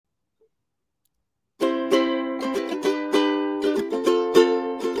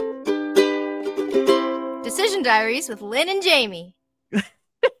Decision Diaries with Lynn and Jami.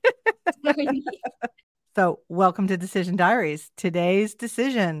 So, welcome to Decision Diaries. Today's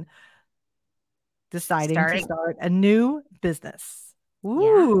decision, deciding to start a new business.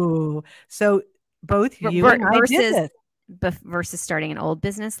 Ooh. Yeah. So, both you and I did this. Versus starting an old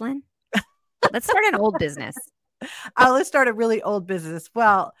business, Lynn? Let's start an old business. Let's start a really old business.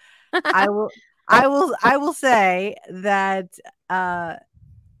 Well, I will say that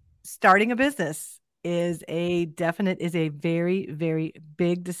starting a business is a very, very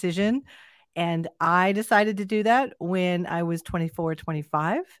big decision. And I decided to do that when I was 24,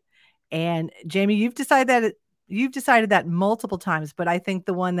 25. And Jami, you've decided that multiple times, but I think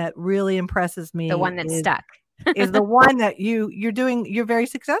the one that really impresses me, the one that stuck, is the one that you're very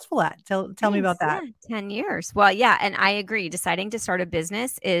successful at. Tell me about that. Yeah, 10 years. Well, yeah. And I agree. Deciding to start a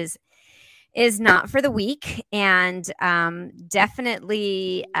business is not for the weak. And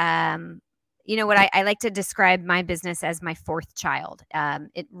definitely, you know what, I like to describe my business as my fourth child.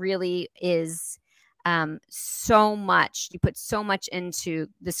 It really is so much. You put so much into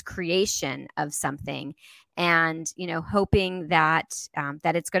this creation of something, and hoping that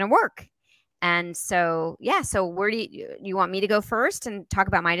it's going to work. And so, yeah. So, where do you want me to go first and talk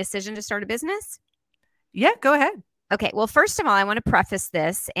about my decision to start a business? Yeah, go ahead. Okay. Well, first of all, I want to preface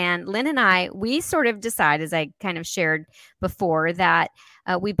this. And Lynn and I, we sort of decided, as I kind of shared before, that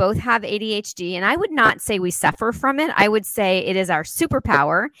we both have ADHD. And I would not say we suffer from it. I would say it is our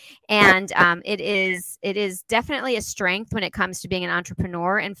superpower. And it is definitely a strength when it comes to being an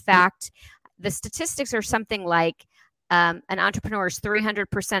entrepreneur. In fact, the statistics are something like an entrepreneur is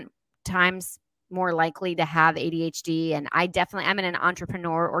 300% times more likely to have ADHD. And I'm in an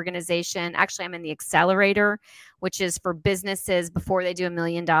entrepreneur organization. Actually, I'm in the accelerator, which is for businesses before they do $1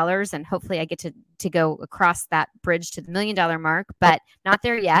 million. And hopefully I get to go across that bridge to the $1 million mark, but not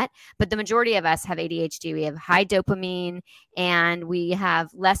there yet. But the majority of us have ADHD. We have high dopamine, and we have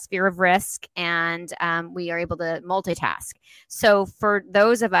less fear of risk, and we are able to multitask. So for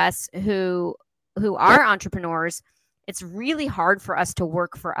those of us who are entrepreneurs, it's really hard for us to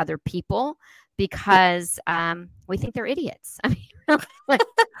work for other people, because we think they're idiots. I mean,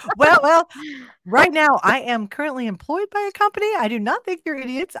 well, right now I am currently employed by a company. I do not think they're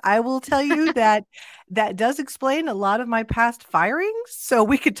idiots. I will tell you that does explain a lot of my past firings. So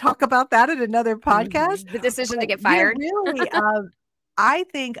we could talk about that in another podcast. The decision to get fired. Yeah, really, I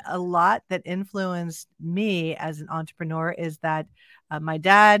think a lot that influenced me as an entrepreneur is that my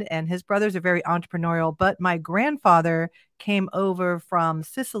dad and his brothers are very entrepreneurial, but my grandfather came over from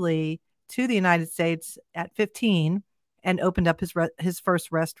Sicily to the United States at 15 and opened up his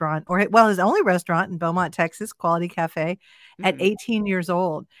first restaurant, his only restaurant in Beaumont, Texas, Quality Cafe, at 18 years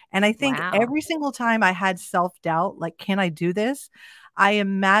old. And I think every single time I had self-doubt, like, can I do this? I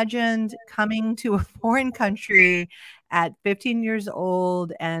imagined coming to a foreign country at 15 years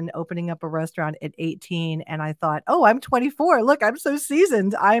old and opening up a restaurant at 18. And I thought, oh, I'm 24. Look, I'm so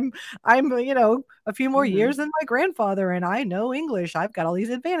seasoned. I'm a few more years than my grandfather, and I know English. I've got all these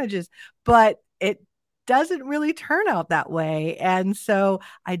advantages, but it doesn't really turn out that way. And so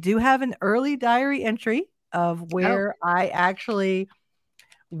I do have an early diary entry of where I actually,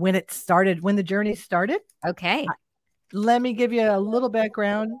 when the journey started. Okay. Let me give you a little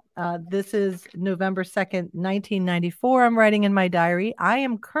background. This is November 2nd, 1994. I'm writing in my diary. I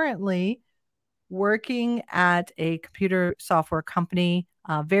am currently working at a computer software company,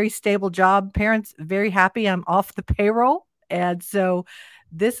 very stable job. Parents very happy I'm off the payroll. And so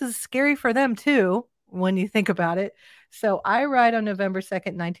this is scary for them too, when you think about it. So I write on November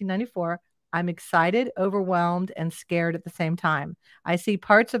 2nd, 1994. I'm excited, overwhelmed, and scared at the same time. I see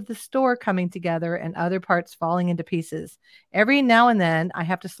parts of the store coming together and other parts falling into pieces. Every now and then, I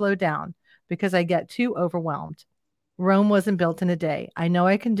have to slow down because I get too overwhelmed. Rome wasn't built in a day. I know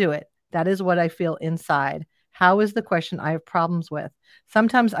I can do it. That is what I feel inside. How is the question I have problems with?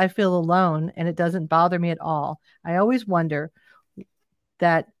 Sometimes I feel alone, and it doesn't bother me at all. I always wonder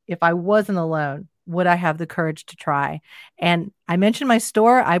that if I wasn't alone, would I have the courage to try? And I mentioned my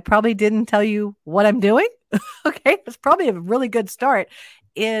store. I probably didn't tell you what I'm doing. Okay. It's probably a really good start.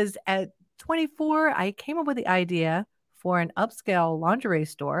 Is at 24, I came up with the idea for an upscale lingerie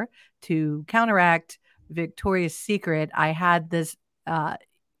store to counteract Victoria's Secret. I had this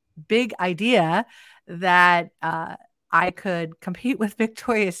big idea that I could compete with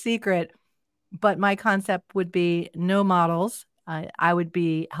Victoria's Secret, but my concept would be no models. I would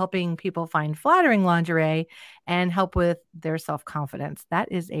be helping people find flattering lingerie and help with their self-confidence. That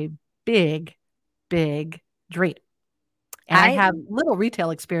is a big, big dream. And I have little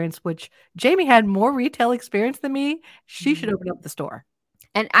retail experience, which Jami had more retail experience than me. She should open up the store.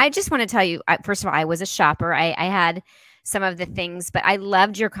 And I just want to tell you, first of all, I was a shopper. I had some of the things, but I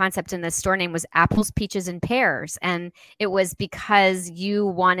loved your concept. And the store name was Apples, Peaches, and Pears. And it was because you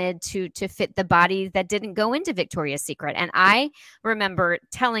wanted to fit the body that didn't go into Victoria's Secret. And I remember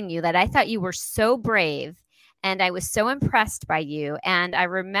telling you that I thought you were so brave. And I was so impressed by you. And I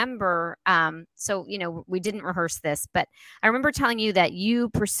remember, so, we didn't rehearse this, but I remember telling you that you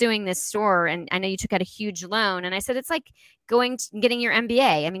pursuing this store, and I know you took out a huge loan. And I said, it's like getting your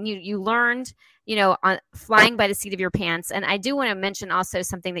MBA. I mean, you learned, on flying by the seat of your pants. And I do want to mention also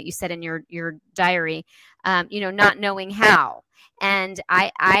something that you said in your diary, not knowing how. And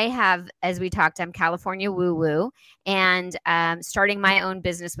I have, as we talked, I'm California woo-woo, and starting my own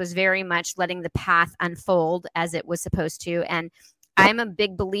business was very much letting the path unfold as it was supposed to. And I'm a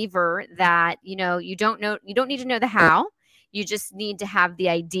big believer that, you don't need to know the how. You just need to have the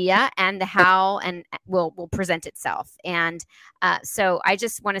idea, and the how and will present itself. And so I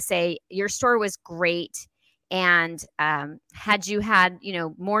just want to say your store was great. And had you had,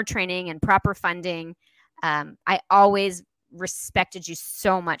 more training and proper funding, I always respected you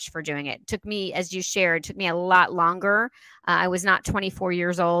so much for doing it. It took me, as you shared, took me a lot longer. I was not 24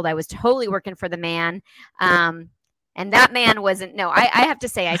 years old. I was totally working for the man. And that man wasn't, no, I have to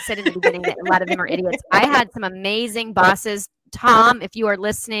say, I said in the beginning that a lot of them are idiots. I had some amazing bosses. Tom, if you are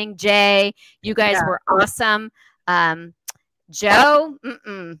listening, Jay, you guys were awesome. Joe,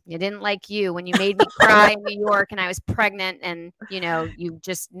 you didn't like you when you made me cry in New York and I was pregnant, and, you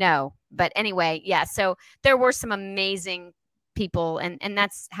just know. But anyway, yeah, so there were some amazing people, and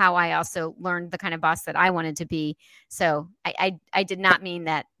that's how I also learned the kind of boss that I wanted to be. So I did not mean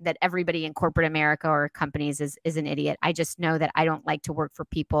that everybody in corporate America or companies is an idiot. I just know that I don't like to work for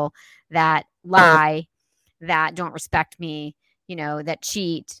people that lie, that don't respect me, that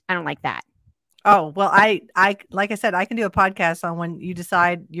cheat. I don't like that. Oh, well, I like I said, I can do a podcast on when you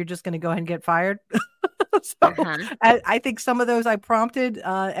decide you're just going to go ahead and get fired. So I think some of those I prompted,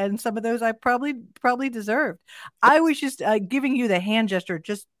 and some of those I probably deserved. I was just giving you the hand gesture.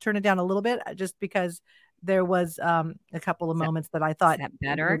 Just turn it down a little bit, just because there was a couple of moments that I thought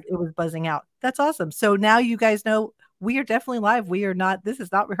better. It was buzzing out. That's awesome. So now you guys know we are definitely live. We are not. This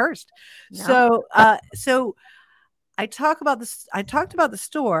is not rehearsed. No. So I talked about the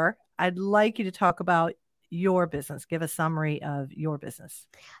store. I'd like you to talk about your business. Give a summary of your business.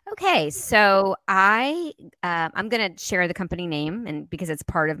 Okay, so I'm going to share the company name, and because it's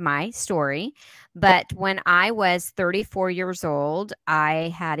part of my story. But when I was 34 years old,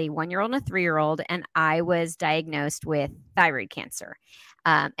 I had a 1-year-old and a 3-year-old, and I was diagnosed with thyroid cancer.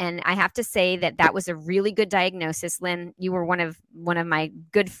 And I have to say that was a really good diagnosis. Lynn, you were one of my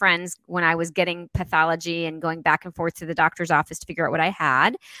good friends when I was getting pathology and going back and forth to the doctor's office to figure out what I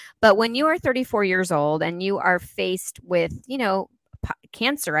had. But when you are 34 years old and you are faced with,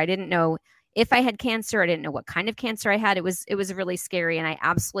 cancer, I didn't know if I had cancer. I didn't know what kind of cancer I had. It was really scary. And I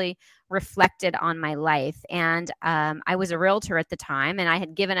absolutely reflected on my life. And I was a realtor at the time, and I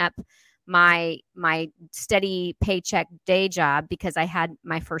had given up my steady paycheck day job because I had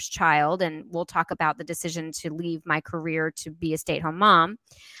my first child, and we'll talk about the decision to leave my career to be a stay-at-home mom.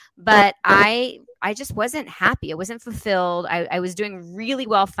 But I just wasn't happy. I wasn't fulfilled. I was doing really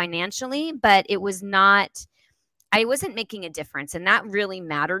well financially, but I wasn't making a difference, and that really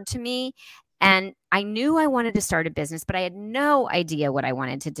mattered to me. And I knew I wanted to start a business, but I had no idea what I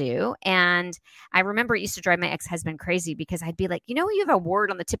wanted to do. And I remember it used to drive my ex-husband crazy because I'd be like, you have a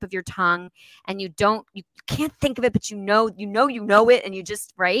word on the tip of your tongue and you can't think of it, but you know it, and you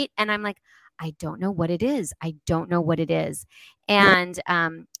just, right? And I'm like, I don't know what it is. I don't know what it is. And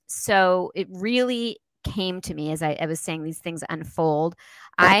so it really came to me as I was saying these things unfold.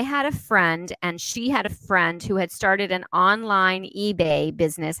 I had a friend, and she had a friend who had started an online eBay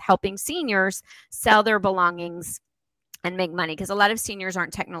business helping seniors sell their belongings and make money, because a lot of seniors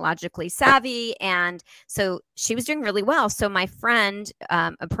aren't technologically savvy. And so she was doing really well. So my friend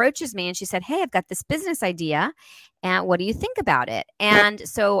approaches me and she said, hey, I've got this business idea. And what do you think about it? And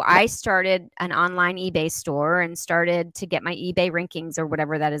so I started an online eBay store and started to get my eBay rankings, or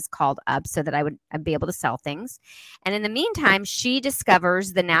whatever that is called, up so that I'd be able to sell things. And in the meantime, she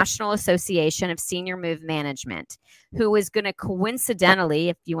discovers the National Association of Senior Move Management, who is going to coincidentally,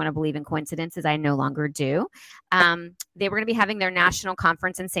 if you want to believe in coincidences, I no longer do. They were going to be having their national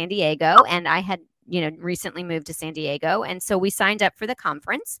conference in San Diego, and I had recently moved to San Diego. And so we signed up for the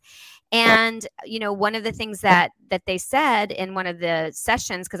conference. And, one of the things that they said in one of the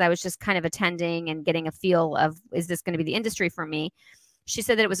sessions, because I was just kind of attending and getting a feel of, is this going to be the industry for me? she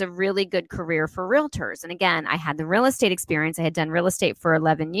said that it was a really good career for realtors. And again, I had the real estate experience. I had done real estate for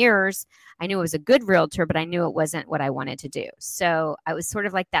 11 years. I knew I was a good realtor, but I knew it wasn't what I wanted to do. So I was sort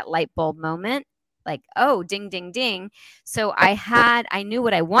of like that light bulb moment, like, oh, ding, ding, ding. So I knew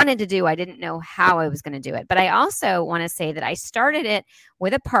what I wanted to do. I didn't know how I was going to do it. But I also want to say that I started it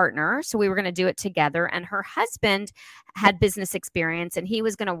with a partner. So we were going to do it together. And her husband had business experience, and he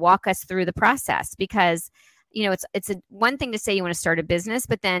was going to walk us through the process because, you know, it's a one thing to say you want to start a business,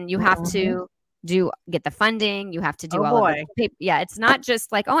 but then you have to get the funding. You have to do all of it. Yeah. It's not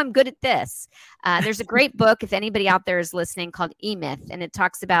just like, oh, I'm good at this. There's a great book, if anybody out there is listening, called E-Myth. And it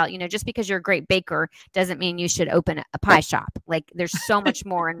talks about, you know, just because you're a great baker doesn't mean you should open a pie shop. Like there's so much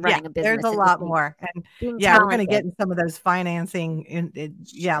more in running a business. There's a lot more. And yeah, we're going to get in some of those financing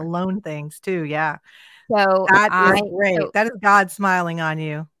loan things too. Yeah. So that is great. That is God smiling on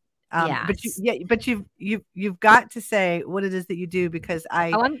you. Yes. But you've got to say what it is that you do, because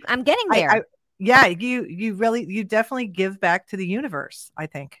I'm getting there. You definitely give back to the universe, I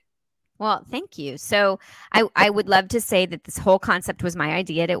think. Well, thank you. So I would love to say that this whole concept was my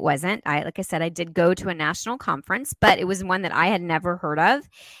idea. It wasn't. Like I said, I did go to a national conference, but it was one that I had never heard of.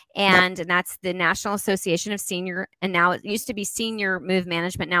 And that's the National Association of Senior. And now it used to be Senior Move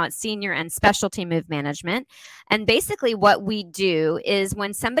Management. Now it's Senior and Specialty Move Management. And basically what we do is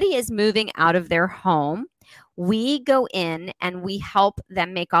when somebody is moving out of their home, we go in and we help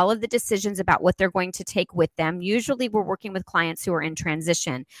them make all of the decisions about what they're going to take with them. Usually we're working with clients who are in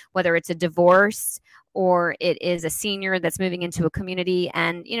transition, whether it's a divorce or it is a senior that's moving into a community.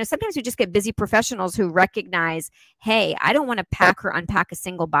 And, you know, sometimes we just get busy professionals who recognize, hey, I don't want to pack or unpack a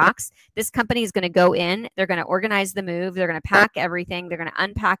single box. This company is going to go in, they're going to organize the move, they're going to pack everything, they're going to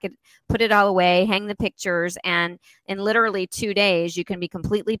unpack it, put it all away, hang the pictures, and in literally 2 days, you can be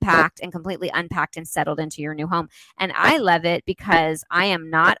completely packed and completely unpacked and settled into your new home. And I love it because I am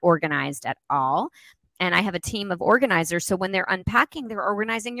not organized at all. And I have a team of organizers. So when they're unpacking, they're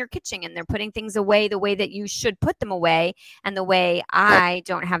organizing your kitchen and they're putting things away the way that you should put them away and the way I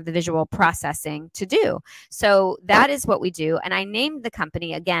don't have the visual processing to do. So that is what we do. And I named the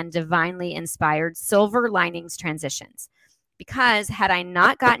company, again, Divinely Inspired Silver Linings Transitions. Because had I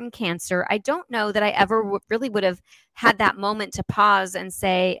not gotten cancer, I don't know that I ever really would have had that moment to pause and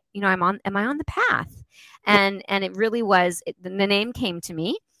say, you know, am I on the path? And it really was, the name came to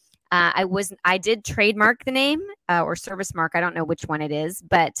me. I did trademark the name or service mark. I don't know which one it is,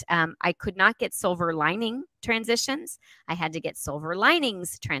 but I could not get silver lining transitions. I had to get silver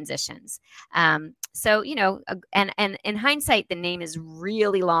linings transitions. So, you know, and in hindsight, the name is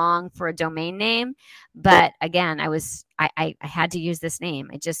really long for a domain name. But again, I had to use this name.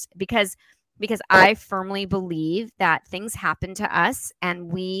 It just because I firmly believe that things happen to us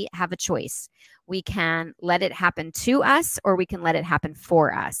and we have a choice. We can let it happen to us or we can let it happen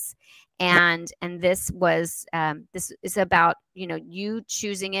for us. And this is about, you know, you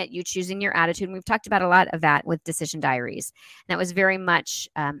choosing it, you choosing your attitude. And we've talked about a lot of that with Decision Diaries. And that was very much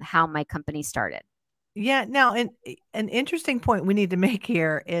how my company started. Yeah. Now, an interesting point we need to make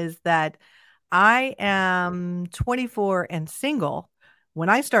here is that I am 24 and single when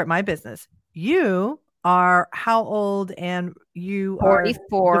I start my business. You are how old? And you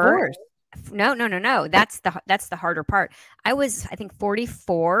 44. Are divorced. No. That's the harder part. I was, I think,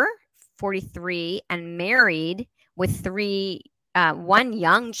 44, 43 and married with one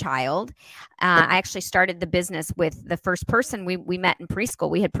young child. I actually started the business with the first person we met in preschool.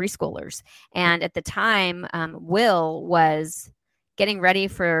 We had preschoolers. And at the time, Will was getting ready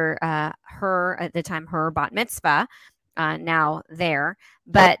for her bat mitzvah. Now there,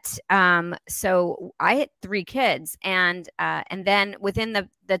 but so I had 3 kids, and then within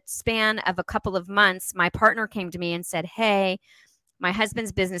the span of a couple of months, my partner came to me and said, "Hey, my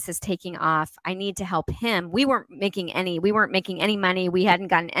husband's business is taking off. I need to help him." We weren't making any money. We hadn't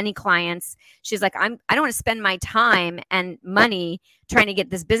gotten any clients. She's like, I don't want to spend my time and money trying to get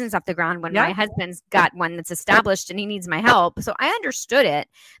this business off the ground when my husband's got one that's established and he needs my help. So I understood it.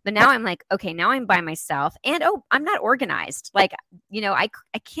 But now I'm like, okay, now I'm by myself and I'm not organized. Like, you know, I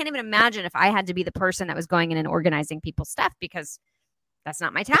can't even imagine if I had to be the person that was going in and organizing people's stuff because that's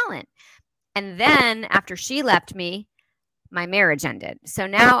not my talent. And then after she left me, my marriage ended. So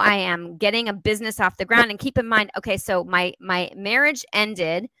now I am getting a business off the ground. And keep in mind, okay, so my marriage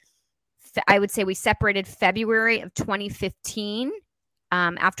ended, I would say we separated February of 2015.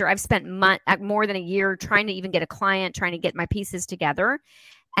 After I've spent more than a year trying to even get a client, trying to get my pieces together.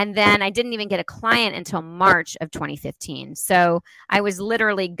 And then I didn't even get a client until March of 2015. So I was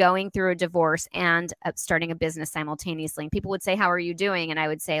literally going through a divorce and starting a business simultaneously. And people would say, "How are you doing?" And I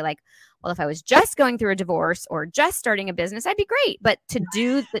would say, like, well, if I was just going through a divorce or just starting a business, I'd be great. But to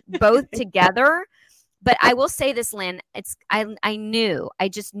do both together, but I will say this, Lynn, I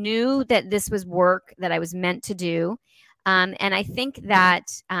just knew that this was work that I was meant to do. And I think that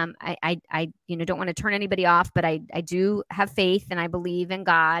I don't want to turn anybody off, but I do have faith and I believe in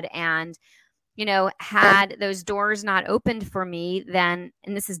God. And, had those doors not opened for me, then,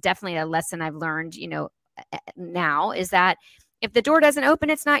 and this is definitely a lesson I've learned, now, is that if the door doesn't open,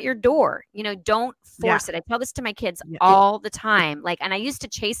 it's not your door. Don't force it. I tell this to my kids all the time. Like, and I used to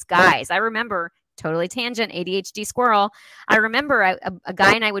chase guys. I remember, totally tangent, ADHD squirrel. I remember a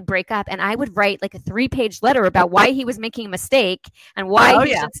guy and I would break up and I would write like a 3-page letter about why he was making a mistake and why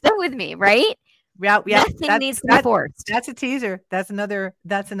he should stay with me. Right. Yeah. Nothing needs to be forced. That's a teaser. That's another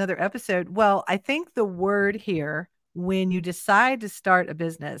episode. Well, I think the word here, when you decide to start a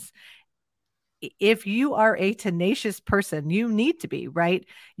business, if you are a tenacious person, you need to be, right?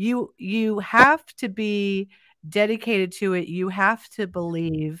 You have to be dedicated to it. You have to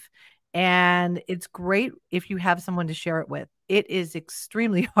believe. And it's great if you have someone to share it with. It is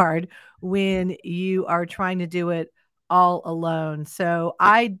extremely hard when you are trying to do it all alone. So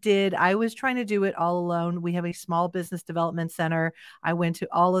I was trying to do it all alone. We have a small business development center. I went to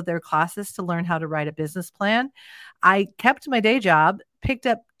all of their classes to learn how to write a business plan. I kept my day job, picked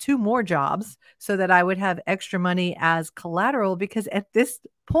up 2 more jobs so that I would have extra money as collateral, because at this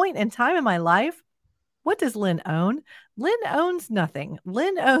point in time in my life, what does Lynn own? Lynn owns nothing.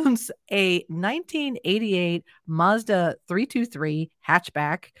 Lynn owns a 1988 Mazda 323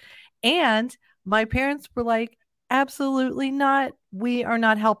 hatchback. And my parents were like, absolutely not. We are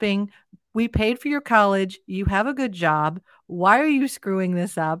not helping. We paid for your college. You have a good job. Why are you screwing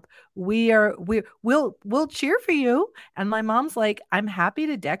this up? We'll cheer for you. And my mom's like, I'm happy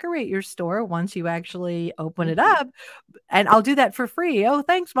to decorate your store once you actually open it up. And I'll do that for free. Oh,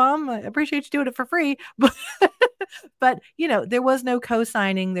 thanks, Mom. I appreciate you doing it for free. But there was no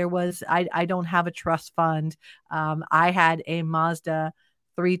co-signing. I don't have a trust fund. I had a Mazda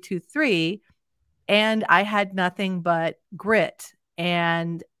 323 and I had nothing but grit.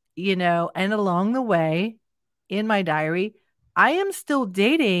 And along the way in my diary, I am still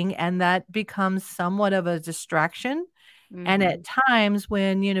dating, and that becomes somewhat of a distraction. Mm-hmm. And at times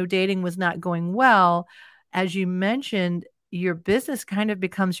when, dating was not going well, as you mentioned, your business kind of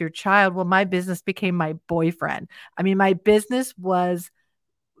becomes your child. Well, my business became my boyfriend. I mean, my business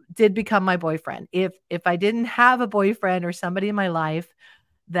did become my boyfriend. If I didn't have a boyfriend or somebody in my life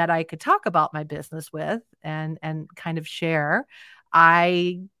that I could talk about my business with and kind of share,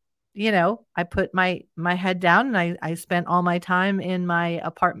 I put my head down and I spent all my time in my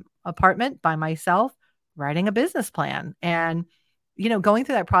apartment by myself writing a business plan. And, going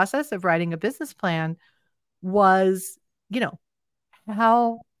through that process of writing a business plan was,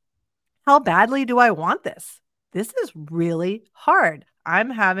 how badly do I want this? This is really hard. I'm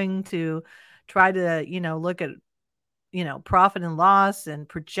having to try to, look at, profit and loss and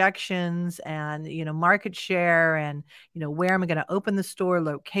projections and, market share and, where am I going to open the store,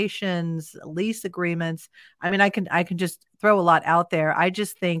 locations, lease agreements. I mean, I can just throw a lot out there. I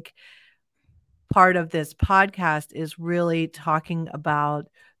just think part of this podcast is really talking about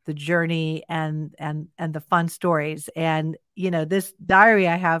the journey and the fun stories. And, this diary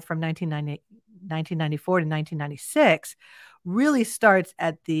I have from 1994 to 1996 really starts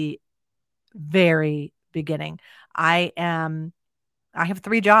at the very beginning. I have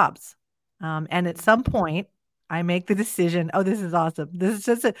 3 jobs. And at some point I make the decision, oh, this is awesome. This is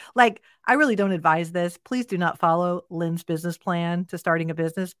just I really don't advise this. Please do not follow Lynn's business plan to starting a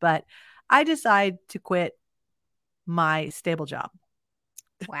business, but I decide to quit my stable job.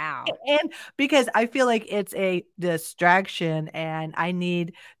 Wow. And because I feel like it's a distraction and I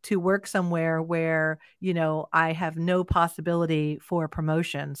need to work somewhere where, I have no possibility for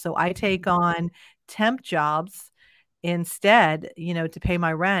promotion. So I take on temp jobs instead, to pay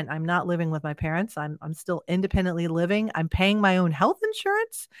my rent. I'm not living with my parents. I'm still independently living. I'm paying my own health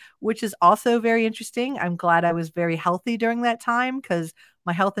insurance, which is also very interesting. I'm glad I was very healthy during that time because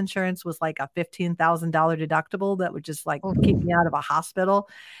my health insurance was like a $15,000 deductible that would just keep me out of a hospital.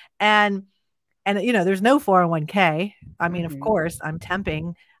 And there's no 401k. I mean, of course, I'm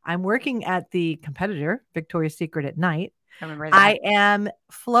temping. I'm working at the competitor, Victoria's Secret, at night. I remember that. I am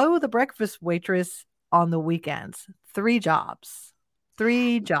Flo, the breakfast waitress, on the weekends. 3 jobs.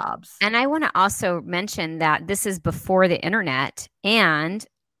 And I want to also mention that this is before the internet, and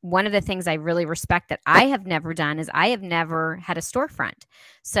one of the things I really respect that I have never done is I have never had a storefront.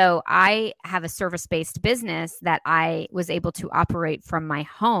 So I have a service-based business that I was able to operate from my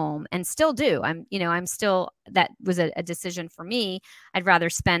home and still do. I'm still, that was a decision for me. I'd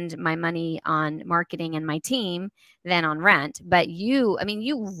rather spend my money on marketing and my team than on rent. But you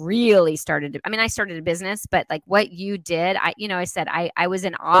really started, I started a business, but like what you did, I said, I was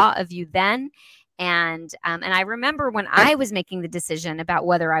in awe of you then. And I remember when I was making the decision about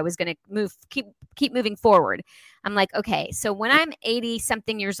whether I was going to keep moving forward. I'm like, okay, so when I'm 80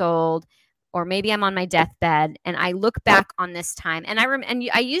 something years old, or maybe I'm on my deathbed, and I look back on this time, and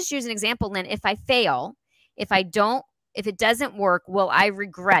I used you as an example, Lynn. If I fail, if it doesn't work, will I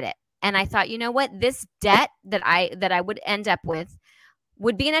regret it? And I thought, you know what, this debt that I would end up with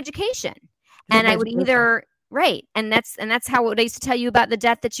would be an education, and I would either. Right. And that's how what I used to tell you about the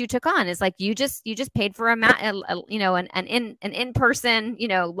debt that you took on is like, you just paid for an in-person,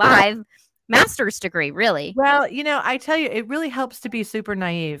 live master's degree, really. Well, I tell you, it really helps to be super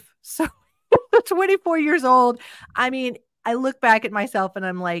naive. So 24 years old. I look back at myself and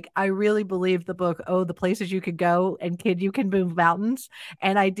I'm like, I really believed the book, Oh, the Places You Could Go, and Kid, You Can Move Mountains.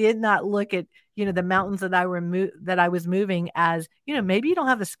 And I did not look at, the mountains that I was moving as, maybe you don't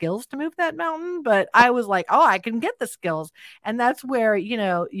have the skills to move that mountain, but I was like, oh, I can get the skills. And that's where,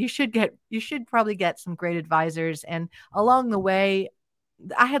 you should probably get some great advisors. And along the way,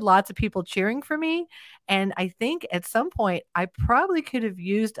 I had lots of people cheering for me. And I think at some point I probably could have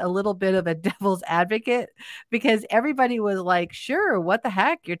used a little bit of a devil's advocate, because everybody was like, sure, what the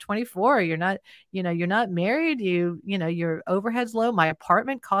heck? You're 24. You're not married. Your overhead's low. My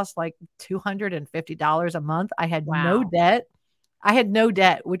apartment costs like $250 a month. I had no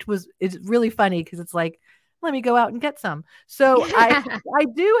debt. Which it's really funny because it's like, let me go out and get some. So I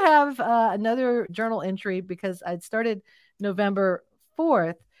do have another journal entry because I'd started November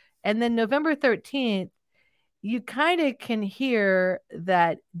 4th, and then November 13th, you kind of can hear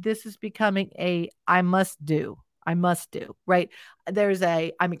that this is becoming I must do, right?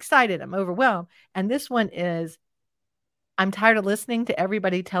 I'm excited, I'm overwhelmed. And this one is, I'm tired of listening to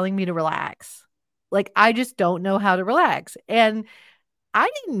everybody telling me to relax. Like, I just don't know how to relax. And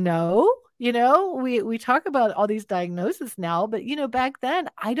I didn't know, we talk about all these diagnoses now, but back then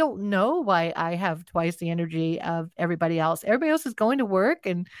I don't know why I have twice the energy of everybody else. Everybody else is going to work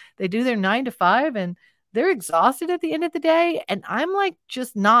and they do their 9 to 5 and they're exhausted at the end of the day. And I'm like,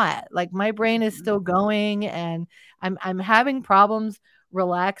 just not. Like, my brain is still going and I'm having problems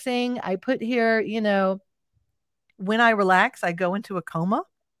relaxing. I put here, when I relax, I go into a coma.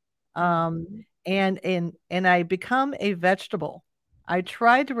 And I become a vegetable. I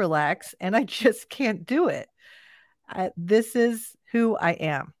try to relax and I just can't do it. This is who I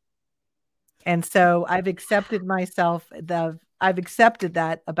am. And so I've accepted myself. I've accepted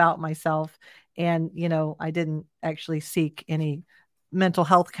that about myself. And, I didn't actually seek any mental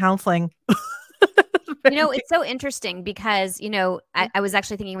health counseling. It's so interesting because, I was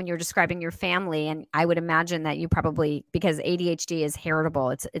actually thinking when you were describing your family, and I would imagine that you probably, because ADHD is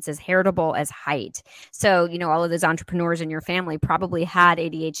heritable, it's as heritable as height. So, all of those entrepreneurs in your family probably had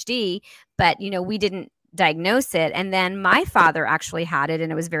ADHD, but, we didn't diagnose it. And then my father actually had it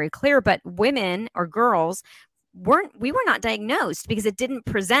and it was very clear, but women or girls we were not diagnosed because it didn't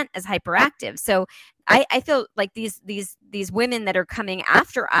present as hyperactive. So I feel like these women that are coming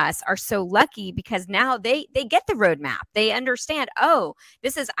after us are so lucky because now they get the roadmap. They understand, oh,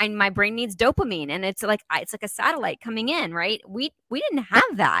 this is my brain needs dopamine, and it's like a satellite coming in, right? We didn't have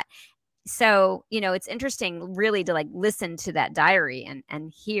that. So, it's interesting really to like listen to that diary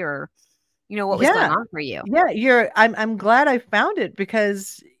and hear, what was going on for you. Yeah, I'm glad I found it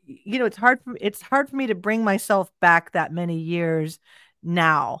because it's hard for me to bring myself back that many years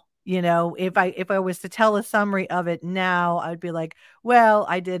now. If I was to tell a summary of it now, I'd be like, well,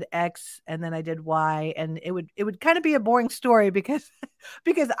 I did X and then I did Y, and it would kind of be a boring story because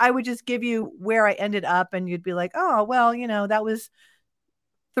I would just give you where I ended up and you'd be like, oh, well, that was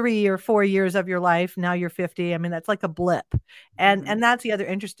 3 or 4 years of your life. Now you're 50. I mean, that's like a blip. And that's the other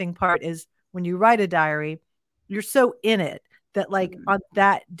interesting part is when you write a diary, you're so in it that like on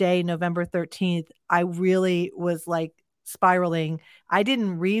that day, November 13th, I really was like spiraling. I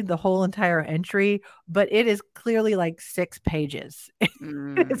didn't read the whole entire entry, but it is clearly like 6 pages.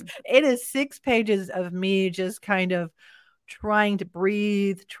 It is 6 pages of me just kind of trying to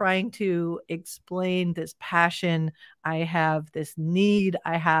breathe, trying to explain this passion I have, this need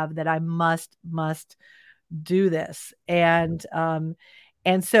I have that I must do this. And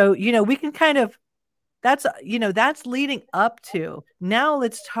so, we can kind of that's, that's leading up to. Now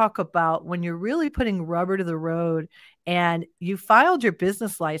let's talk about when you're really putting rubber to the road and you filed your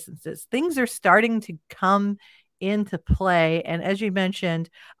business licenses. Things are starting to come into play. And as you mentioned,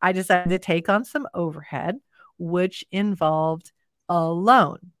 I decided to take on some overhead, which involved a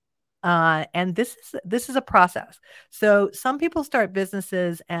loan. And this is a process. So some people start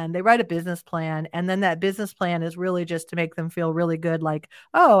businesses and they write a business plan, and then that business plan is really just to make them feel really good, like,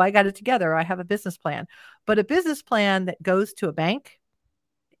 oh, I got it together. I have a business plan. But a business plan that goes to a bank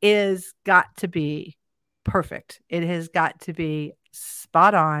is got to be perfect. It has got to be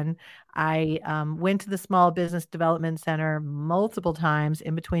spot on. I went to the Small Business Development Center multiple times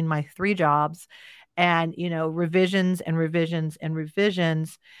in between my 3 jobs, and revisions and revisions and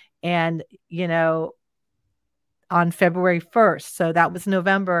revisions. And on February 1st, so that was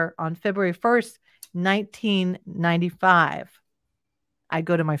November, on February 1st, 1995, I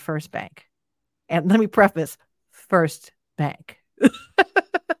go to my first bank. And let me preface, first bank.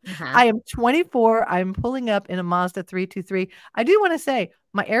 I am 24. I'm pulling up in a Mazda 323. I do want to say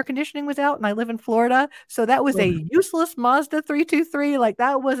my air conditioning was out and I live in Florida. So that was a useless Mazda 323. Like,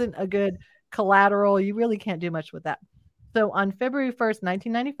 that wasn't a good collateral. You really can't do much with that. So on February 1st,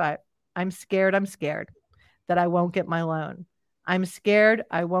 1995, I'm scared that I won't get my loan. I'm scared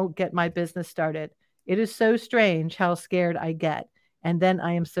I won't get my business started. It is so strange how scared I get. And then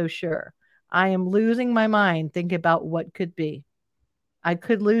I am so sure. I am losing my mind thinking about what could be. I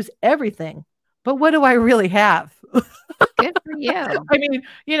could lose everything, but what do I really have? Good for you.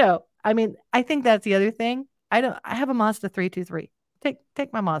 I think that's the other thing. I have a Mazda 323.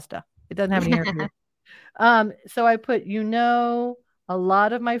 Take my Mazda. It doesn't have any air conditioning. So I put, a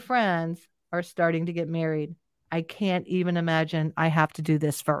lot of my friends are starting to get married. I can't even imagine I have to do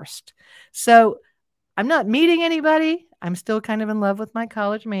this first. So I'm not meeting anybody. I'm still kind of in love with my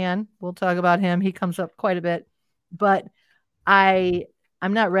college man. We'll talk about him. He comes up quite a bit, but I'm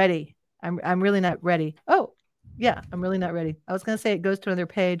not ready. I'm really not ready. Oh, yeah, I'm really not ready. I was going to say it goes to another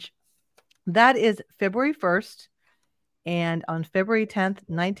page. That is February 1st. And on February 10th,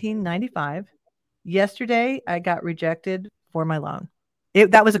 1995, yesterday, I got rejected for my loan.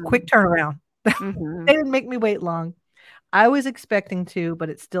 That was a quick turnaround. They didn't make me wait long. I was expecting to, but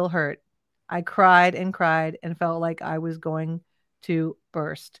it still hurt. I cried and cried and felt like I was going to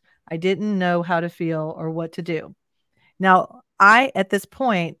burst. I didn't know how to feel or what to do. Now, at this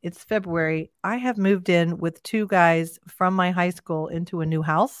point, it's February. I have moved in with 2 guys from my high school into a new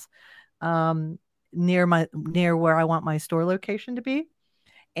house near where I want my store location to be.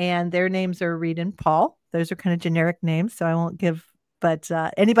 And their names are Reed and Paul. Those are kind of generic names, so I won't give. But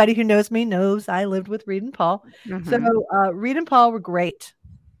anybody who knows me knows I lived with Reed and Paul. So Reed and Paul were great.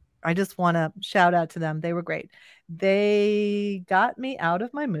 I just want to shout out to them. They were great. They got me out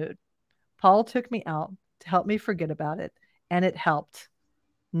of my mood. Paul took me out to help me forget about it, and it helped.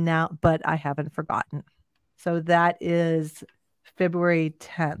 Now, but I haven't forgotten. So that is February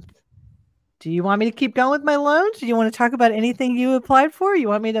 10th. Do you want me to keep going with my loans? Do you want to talk about anything you applied for? You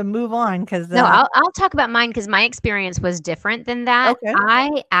want me to move on? Because no, I'll talk about mine because my experience was different than that. Okay.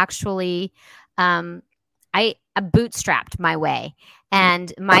 I actually, I bootstrapped my way,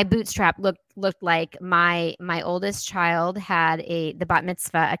 and my bootstrap looked like my oldest child had the bat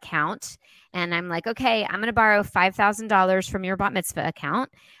mitzvah account, and I'm like, okay, I'm going to borrow $5,000 from your bat mitzvah account.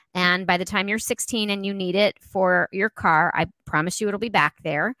 And by the time you're 16 and you need it for your car, I promise you it'll be back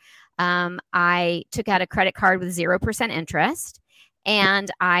there. I took out a credit card with 0% interest,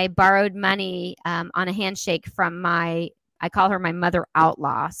 and I borrowed money on a handshake from I call her my mother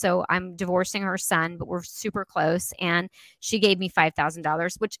outlaw. So I'm divorcing her son, but we're super close. And she gave me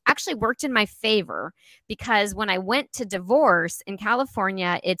 $5,000, which actually worked in my favor because when I went to divorce in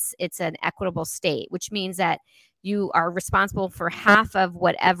California, it's an equitable state, which means that you are responsible for half of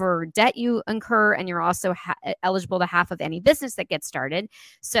whatever debt you incur, and you're also eligible to half of any business that gets started.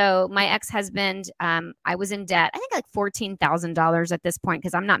 So my ex-husband, I was in debt, I think like $14,000 at this point,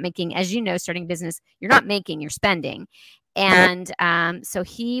 because I'm not making, as you know, starting business, you're not making, you're spending. And so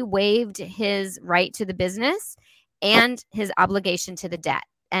he waived his right to the business and his obligation to the debt.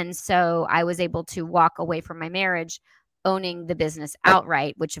 And so I was able to walk away from my marriage owning the business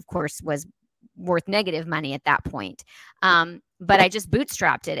outright, which of course was worth negative money at that point. But I just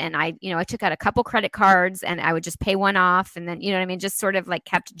bootstrapped it, and I took out a couple credit cards and I would just pay one off. And then, just sort of like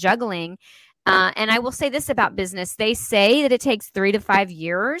kept juggling. And I will say this about business. They say that it takes 3 to 5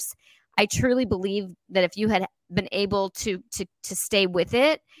 years. I truly believe that if you had been able to stay with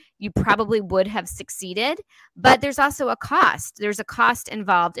it, you probably would have succeeded. But there's also a cost. There's a cost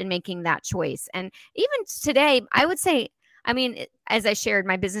involved in making that choice. And even today, I would say, as I shared,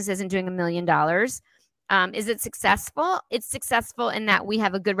 my business isn't doing $1 million, Is it successful? It's successful in that we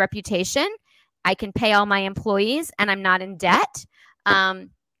have a good reputation. I can pay all my employees and I'm not in debt.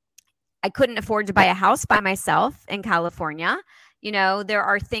 I couldn't afford to buy a house by myself in California. You know, there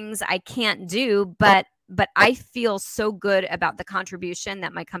are things I can't do, but I feel so good about the contribution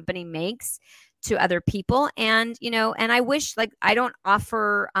that my company makes to other people. And, you know, and I wish, like, I don't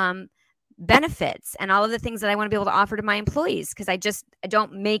offer benefits and all of the things that I want to be able to offer to my employees because I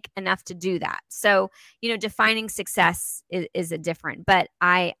don't make enough to do that. So, you know, defining success is a different, but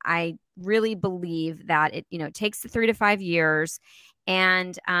I really believe that it, you know, takes the 3 to 5 years,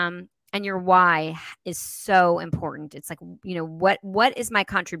 and your why is so important. It's like, you know, what is my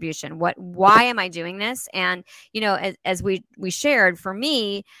contribution? Why am I doing this? And, you know, as we shared, for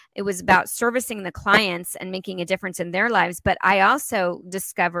me, it was about servicing the clients and making a difference in their lives. But I also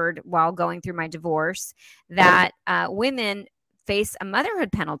discovered while going through my divorce that women face a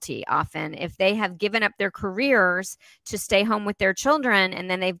motherhood penalty often if they have given up their careers to stay home with their children, and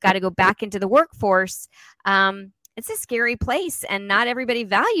then they've got to go back into the workforce. It's a scary place, and not everybody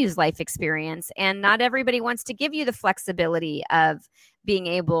values life experience, and not everybody wants to give you the flexibility of being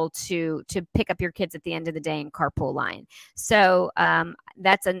able to pick up your kids at the end of the day in carpool line. So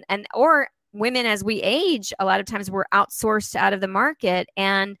that's or women, as we age, a lot of times we're outsourced out of the market.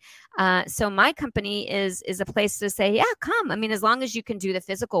 And so my company is a place to say, yeah, come. I mean, as long as you can do the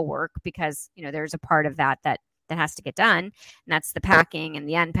physical work, because, you know, there's a part of that has to get done, and that's the packing and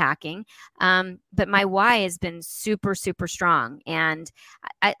the unpacking. But my why has been super, super strong. And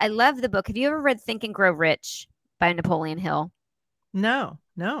I love the book. Have you ever read Think and Grow Rich by Napoleon Hill? No.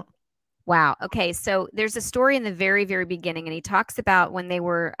 Wow. Okay. So there's a story in the very, very beginning, and he talks about when they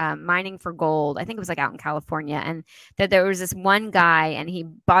were mining for gold. I think it was like out in California, and that there was this one guy, and he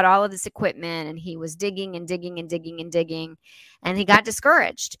bought all of this equipment, and he was digging and digging and digging and digging, and he got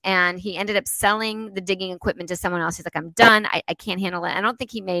discouraged, and he ended up selling the digging equipment to someone else. He's like, I'm done. I can't handle it. I don't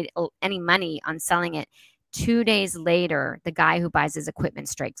think he made any money on selling it. 2 days later, the guy who buys his equipment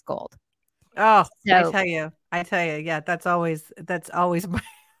strikes gold. Oh, So, I tell you, yeah, that's always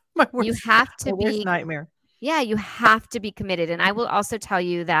my worst, you have to worst nightmare. Yeah, you have to be committed. And I will also tell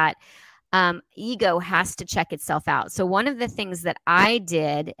you that ego has to check itself out. So one of the things that I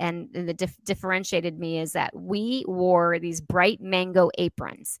did and that differentiated me is that we wore these bright mango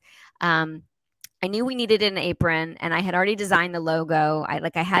aprons. I knew we needed an apron, and I had already designed the logo.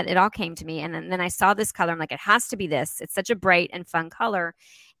 It all came to me. And then I saw this color. I'm like, it has to be this. It's such a bright and fun color.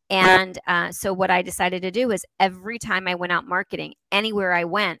 And so what I decided to do is every time I went out marketing, anywhere I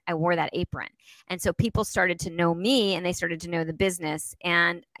went, I wore that apron. And so people started to know me, and they started to know the business.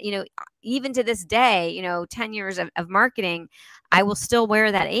 And, you know, even to this day, you know, 10 years of marketing, I will still wear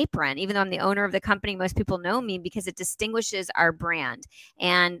that apron. Even though I'm the owner of the company, most people know me because it distinguishes our brand.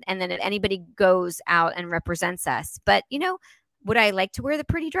 And then if anybody goes out and represents us. But, you know, would I like to wear the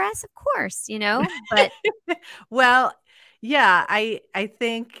pretty dress? Of course, you know, but well, yeah, I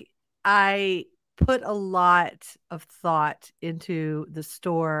think I put a lot of thought into the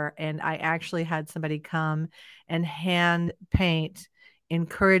store, and I actually had somebody come and hand paint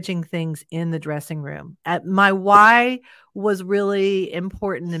encouraging things in the dressing room. My why was really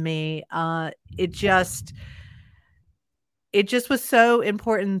important to me. It just was so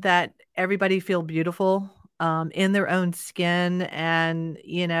important that everybody feel beautiful in their own skin. And,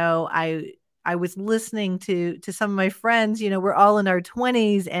 you know, I was listening to some of my friends, you know, we're all in our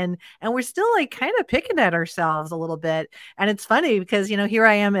 20s, and we're still like kind of picking at ourselves a little bit. And it's funny because, you know, here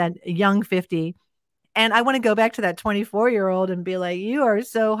I am at a young 50, and I want to go back to that 24-year-old and be like, you are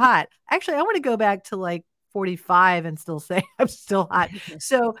so hot. Actually, I want to go back to like 45 and still say I'm still hot.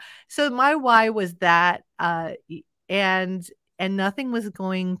 So my why was that, and nothing was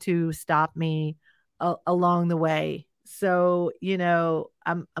going to stop me along the way. So, you know,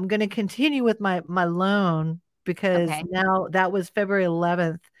 I'm going to continue with my loan because now that was February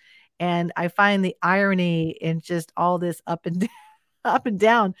 11th, and I find the irony in just all this up and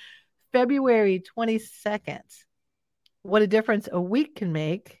down. February 22nd. What a difference a week can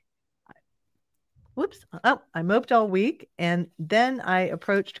make. Whoops. Oh, I moped all week, and then I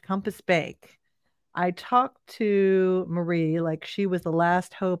approached Compass Bank. I talked to Marie like she was the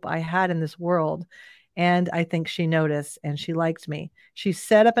last hope I had in this world. And I think she noticed, and she liked me. She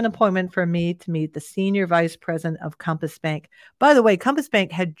set up an appointment for me to meet the senior vice president of Compass Bank. By the way, Compass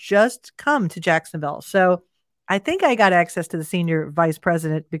Bank had just come to Jacksonville. So I think I got access to the senior vice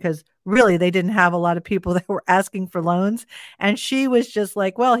president because really they didn't have a lot of people that were asking for loans. And she was just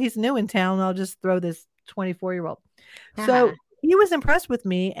like, well, he's new in town. I'll just throw this 24-year-old. So he was impressed with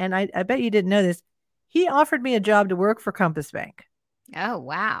me. And I bet you didn't know this. He offered me a job to work for Compass Bank. Oh,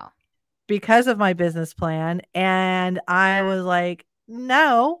 wow. because of my business plan. And I was like,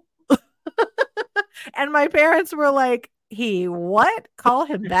 no. And my parents were like, he what? Call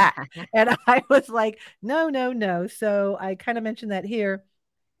him back. And I was like, no, no, no. So I kind of mentioned that here.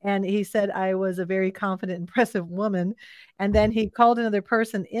 And he said I was a very confident, impressive woman. And then he called another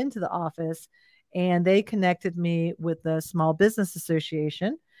person into the office and they connected me with the Small Business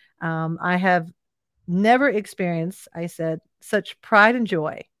Association. I have never experienced, I said, such pride and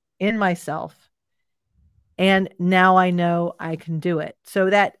joy in myself. And now I know I can do it. So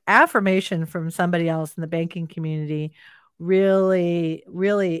that affirmation from somebody else in the banking community really,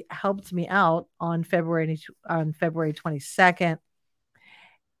 really helped me out on February 22nd.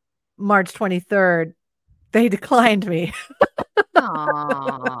 March 23rd, they declined me.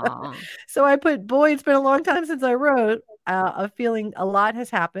 Aww. So I put, boy, it's been a long time since I wrote. A feeling a lot has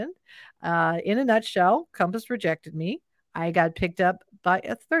happened. In a nutshell, Compass rejected me. I got picked up by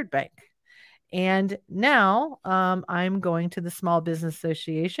a third bank. And now I'm going to the Small Business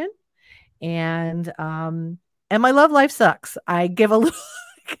Association, and my love life sucks. I give a little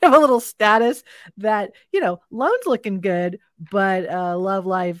give a little status that loans looking good, but love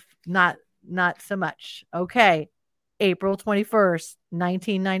life not so much. Okay, April 21st,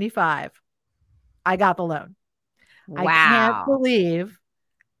 1995. I got the loan. I can't Wow. believe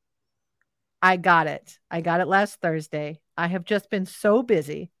I got it. I got it last Thursday. I have just been so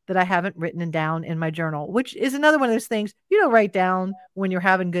busy that I haven't written it down in my journal, which is another one of those things you don't write down when you're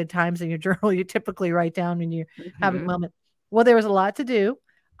having good times in your journal. You typically write down when you're having a Mhm. moment. Well, there was a lot to do.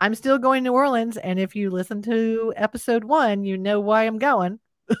 I'm still going to New Orleans. And if you listen to episode 1, you know why I'm going.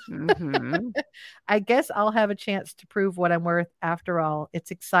 Mhm. I guess I'll have a chance to prove what I'm worth after all. It's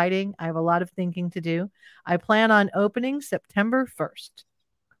exciting. I have a lot of thinking to do. I plan on opening September 1st.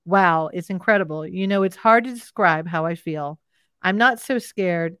 Wow, it's incredible. It's hard to describe how I feel. I'm not so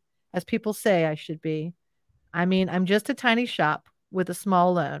scared as people say I should be. I mean, I'm just a tiny shop with a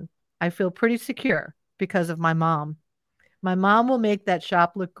small loan. I feel pretty secure because of my mom. My mom will make that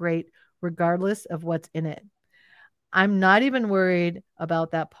shop look great regardless of what's in it. I'm not even worried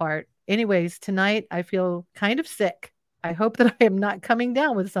about that part. Anyways, tonight I feel kind of sick. I hope that I am not coming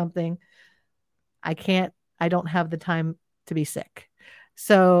down with something. I don't have the time to be sick.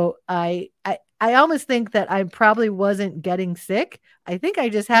 So I almost think that I probably wasn't getting sick. I think I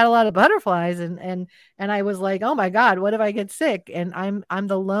just had a lot of butterflies and I was like, "Oh my God, what if I get sick?" And I'm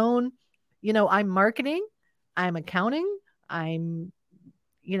the lone, I'm marketing, I'm accounting, I'm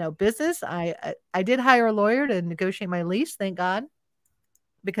business. I did hire a lawyer to negotiate my lease, thank God,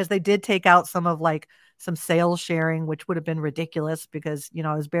 because they did take out some of like some sales sharing, which would have been ridiculous because,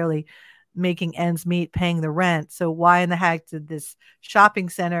 I was barely making ends meet paying the rent. So why in the heck did this shopping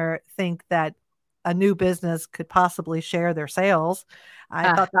center think that a new business could possibly share their sales? I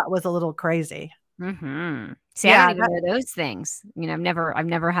Uh, thought that was a little crazy. See, I don't Yeah. even know those things. I've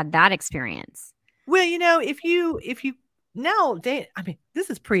never had that experience. Well, if you nowadays, I mean, this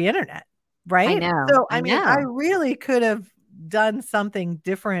is pre-internet, I right? know. So, I I mean, I know. really could have done something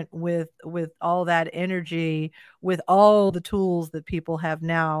different with all that energy, with all the tools that people have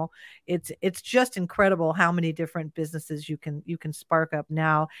now. It's just incredible how many different businesses you can spark up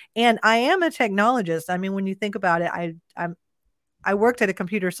now. And I am a technologist. I mean, when you think about it, I worked at a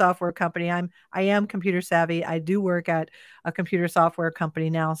computer software company. I am computer savvy. I do work at a computer software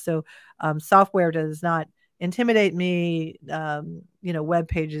company now. So software does not intimidate me. Web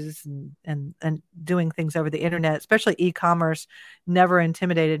pages and doing things over the internet, especially e-commerce, never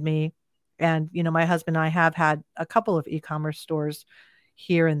intimidated me. And my husband and I have had a couple of e-commerce stores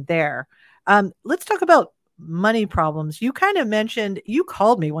here and there. Let's talk about money problems. You kind of mentioned you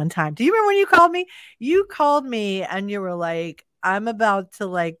called me one time. Do you remember when you called me? You called me and you were like, I'm about to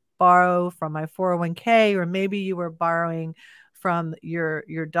like borrow from my 401k, or maybe you were borrowing from your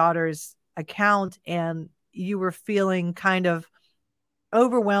daughter's account and you were feeling kind of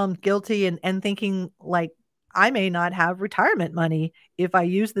overwhelmed, guilty, and thinking like, I may not have retirement money if I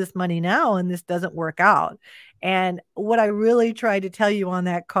use this money now and this doesn't work out. And what I really tried to tell you on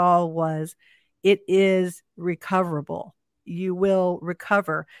that call was it is recoverable. You will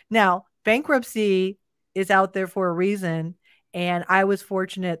recover. Now, bankruptcy is out there for a reason. And I was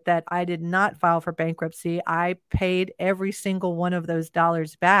fortunate that I did not file for bankruptcy. I paid every single one of those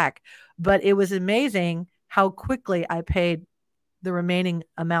dollars back. But it was amazing how quickly I paid the remaining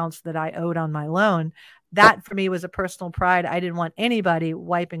amounts that I owed on my loan. That for me was a personal pride. I didn't want anybody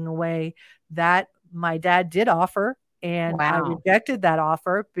wiping away that. My dad did offer, and I Wow. rejected that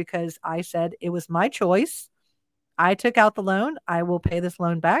offer because I said it was my choice. I took out the loan. I will pay this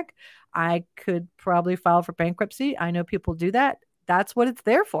loan back. I could probably file for bankruptcy. I know people do that. That's what it's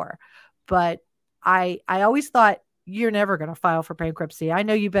there for. but I always thought, you're never going to file for bankruptcy. I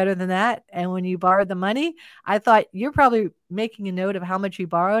know you better than that. And when you borrowed the money, I thought you're probably making a note of how much you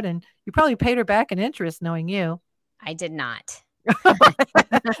borrowed, and you probably paid her back in interest, knowing you. I did not. Well,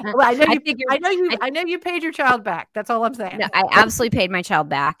 I know I you. figured I know you paid your child back. That's all I'm saying. no, I absolutely paid my child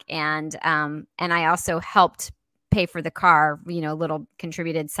back, and I also helped pay for the car. A little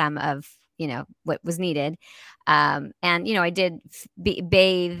contributed some of what was needed, and I did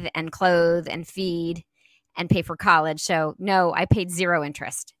bathe and clothe and feed and pay for college. So no, I paid zero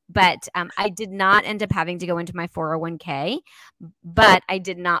interest. But I did not end up having to go into my 401k, but I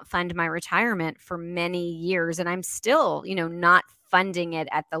did not fund my retirement for many years, and I'm still not funding it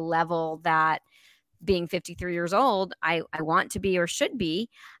at the level that, being 53 years old, I want to be or should be.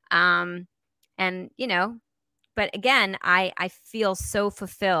 And, but again, I feel so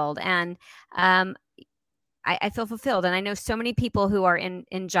fulfilled, and I feel fulfilled. And I know so many people who are in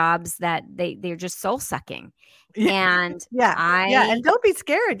jobs that they're just soul sucking. And and don't be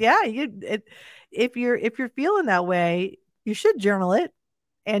scared. Yeah. If you're feeling that way, you should journal it,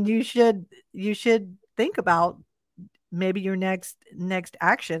 and you should think about maybe your next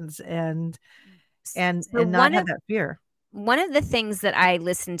actions, and not have that fear. One of the things that I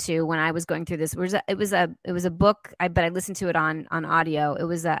listened to when I was going through this was it was a book, but I listened to it on audio. It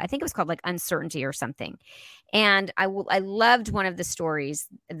was I think it was called like Uncertainty or something, and I loved one of the stories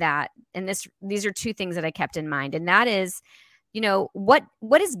that, and these are two things that I kept in mind, and that is, what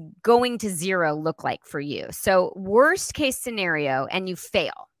is going to zero look like for you? So worst case scenario, and you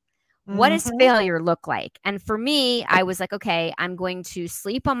fail. What does failure look like? And for me, I was like, okay, I'm going to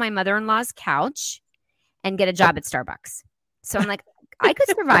sleep on my mother-in-law's couch and get a job at Starbucks. So I'm like, I could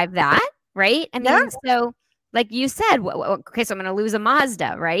survive that, right? I mean, so like you said, okay, so I'm going to lose a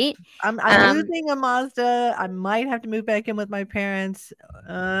Mazda, right? I'm losing a Mazda. I might have to move back in with my parents.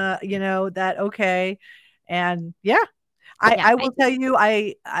 That okay. And I will tell you,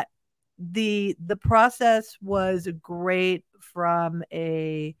 the process was great, from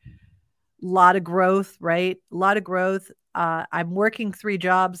a lot of growth, right? A lot of growth. I'm working 3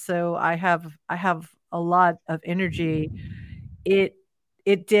 jobs, so I have a lot of energy. It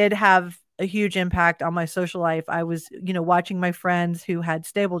did have a huge impact on my social life. I was, watching my friends who had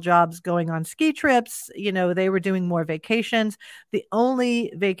stable jobs going on ski trips. They were doing more vacations. The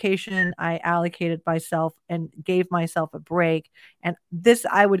only vacation I allocated myself and gave myself a break, and this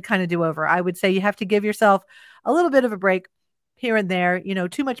I would kind of do over. I would say you have to give yourself a little bit of a break here and there.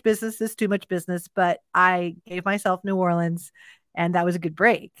 Too much business is too much business, but I gave myself New Orleans, and that was a good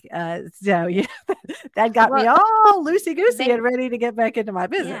break. That got me all loosey-goosey and ready to get back into my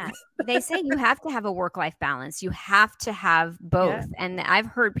business. Yeah. They say you have to have a work-life balance. You have to have both. Yeah. And I've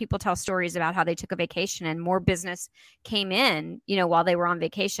heard people tell stories about how they took a vacation and more business came in, while they were on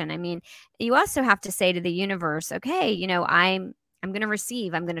vacation. I mean, you also have to say to the universe, okay, I'm going to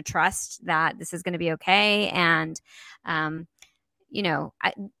receive, I'm going to trust that this is going to be okay. And,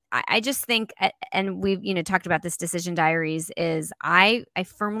 I just think, and we've, talked about this decision diaries, is I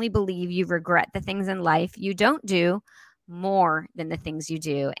firmly believe you regret the things in life you don't do more than the things you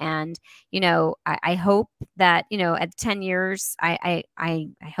do. And, I hope that, at 10 years, I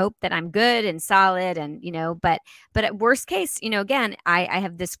hope that I'm good and solid, and, but at worst case, again, I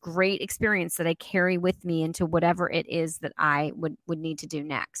have this great experience that I carry with me into whatever it is that I would need to do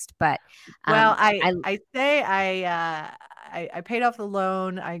next. But, I paid off the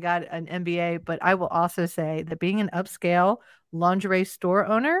loan. I got an MBA, but I will also say that being an upscale lingerie store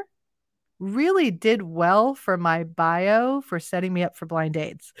owner really did well for my bio for setting me up for blind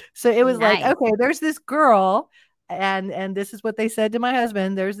dates. So it was like, okay, there's this girl, and this is what they said to my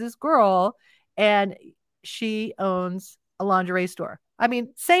husband. There's this girl, and she owns a lingerie store. I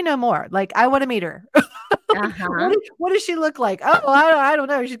mean, say no more. Like, I want to meet her. What does she look like? Oh, I don't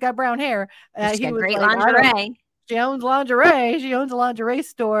know. She's got brown hair. She's got great lingerie. She owns lingerie. She owns a lingerie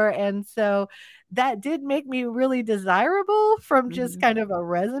store. And so that did make me really desirable from just kind of a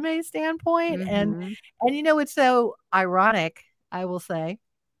resume standpoint. And it's so ironic, I will say.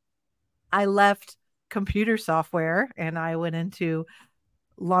 I left computer software and I went into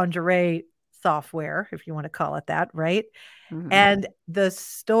lingerie software, if you want to call it that, right? And the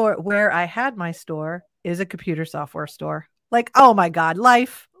store where I had my store is a computer software store. Like, oh my God,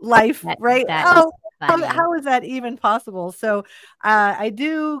 life, right? How is that even possible? So I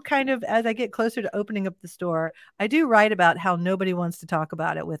do kind of, as I get closer to opening up the store, I do write about how nobody wants to talk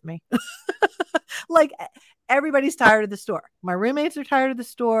about it with me. Like, everybody's tired of the store. My roommates are tired of the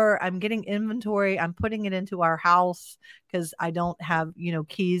store. I'm getting inventory. I'm putting it into our house because I don't have,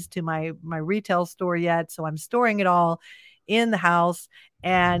 keys to my retail store yet. So I'm storing it all in the house.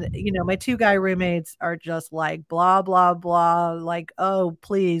 And, my two guy roommates are just like, blah, blah, blah. Like, oh,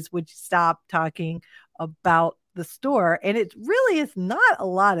 please, would you stop talking about the store? And it really is not a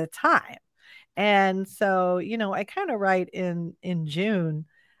lot of time. And so, I kind of write in June,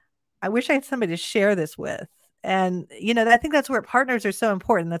 I wish I had somebody to share this with. And, I think that's where partners are so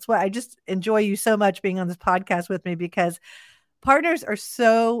important. That's why I just enjoy you so much being on this podcast with me, because partners are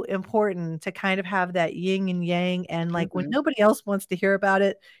so important to kind of have that yin and yang. And like when nobody else wants to hear about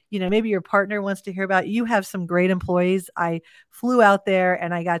it, maybe your partner wants to hear about it. You have some great employees. I flew out there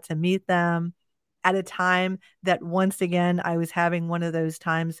and I got to meet them at a time that, once again, I was having one of those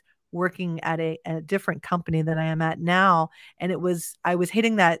times working at a different company than I am at now. And I was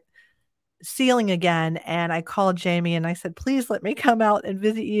hitting that ceiling again. And I called Jamie and I said, please let me come out and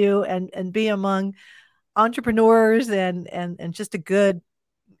visit you and be among entrepreneurs and just a good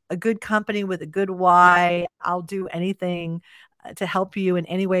company with a good why. I'll do anything to help you in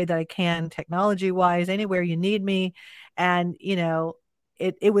any way that I can, technology wise, anywhere you need me. And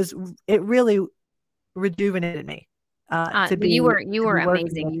it really rejuvenated me to be. You were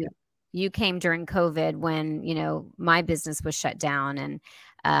amazing. You came during COVID when my business was shut down, and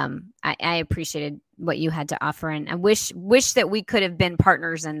I appreciated what you had to offer, and I wish that we could have been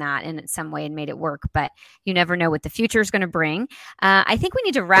partners in that in some way and made it work, but you never know what the future is going to bring. I think we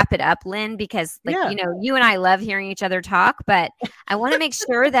need to wrap it up, Lynn, because you and I love hearing each other talk, but I want to make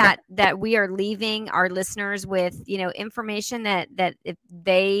sure that we are leaving our listeners with, information that if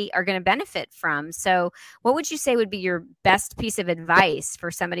they are going to benefit from. So what would you say would be your best piece of advice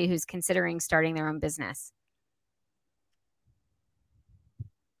for somebody who's considering starting their own business?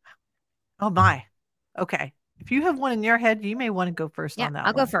 Oh my. Okay. If you have one in your head, you may want to go first on that.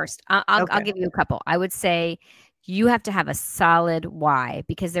 I'll go first. I'll give you a couple. I would say you have to have a solid why,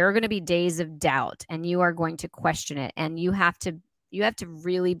 because there are going to be days of doubt and you are going to question it. And you have to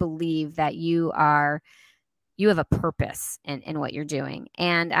really believe that you have a purpose in what you're doing.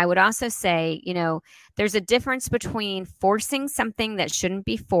 And I would also say, there's a difference between forcing something that shouldn't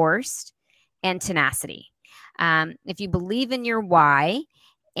be forced and tenacity. If you believe in your why,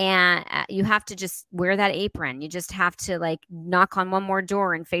 and you have to just wear that apron. You just have to knock on one more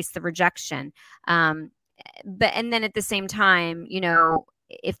door and face the rejection. And then at the same time,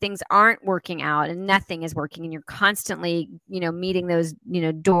 if things aren't working out and nothing is working and you're constantly, meeting those,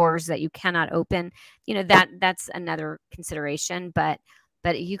 doors that you cannot open, that's another consideration. But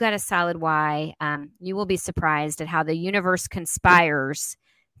you got a solid why. You will be surprised at how the universe conspires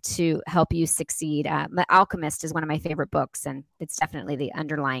to help you succeed. The Alchemist is one of my favorite books, and it's definitely the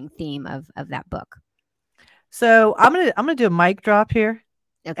underlying theme of that book. So I'm gonna do a mic drop here.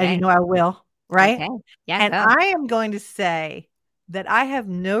 Okay. And I will, right? Okay. Yeah. And I am going to say that I have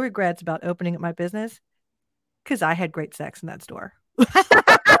no regrets about opening up my business because I had great sex in that store.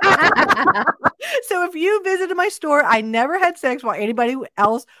 So if you visited my store, I never had sex while anybody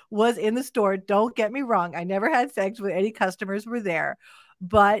else was in the store. Don't get me wrong. I never had sex when any customers were there.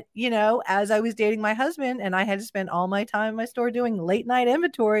 But, as I was dating my husband and I had to spend all my time in my store doing late night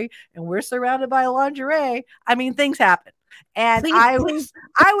inventory and we're surrounded by lingerie, I mean, things happen. And I was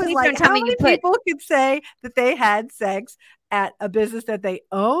like, how many people could say that they had sex at a business that they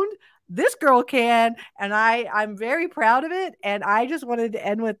owned? This girl can, and I'm very proud of it. And I just wanted to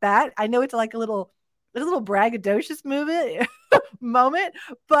end with that. I know it's like a little braggadocious moment,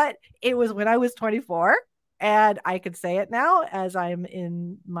 but it was when I was 24. And I could say it now as I'm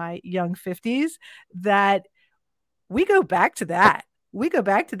in my young 50s that we go back to that.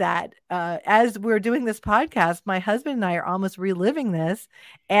 As we're doing this podcast, my husband and I are almost reliving this.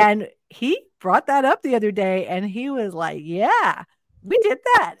 And he brought that up the other day and he was like, yeah, we did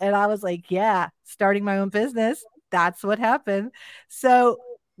that. And I was like, yeah, starting my own business. That's what happened. So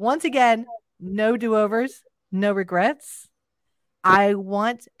once again, no do-overs, no regrets. I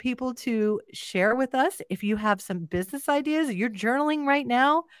want people to share with us. If you have some business ideas, you're journaling right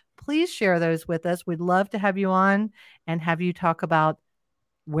now, please share those with us. We'd love to have you on and have you talk about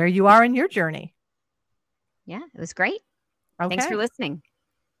where you are in your journey. Yeah, it was great. Okay. Thanks for listening.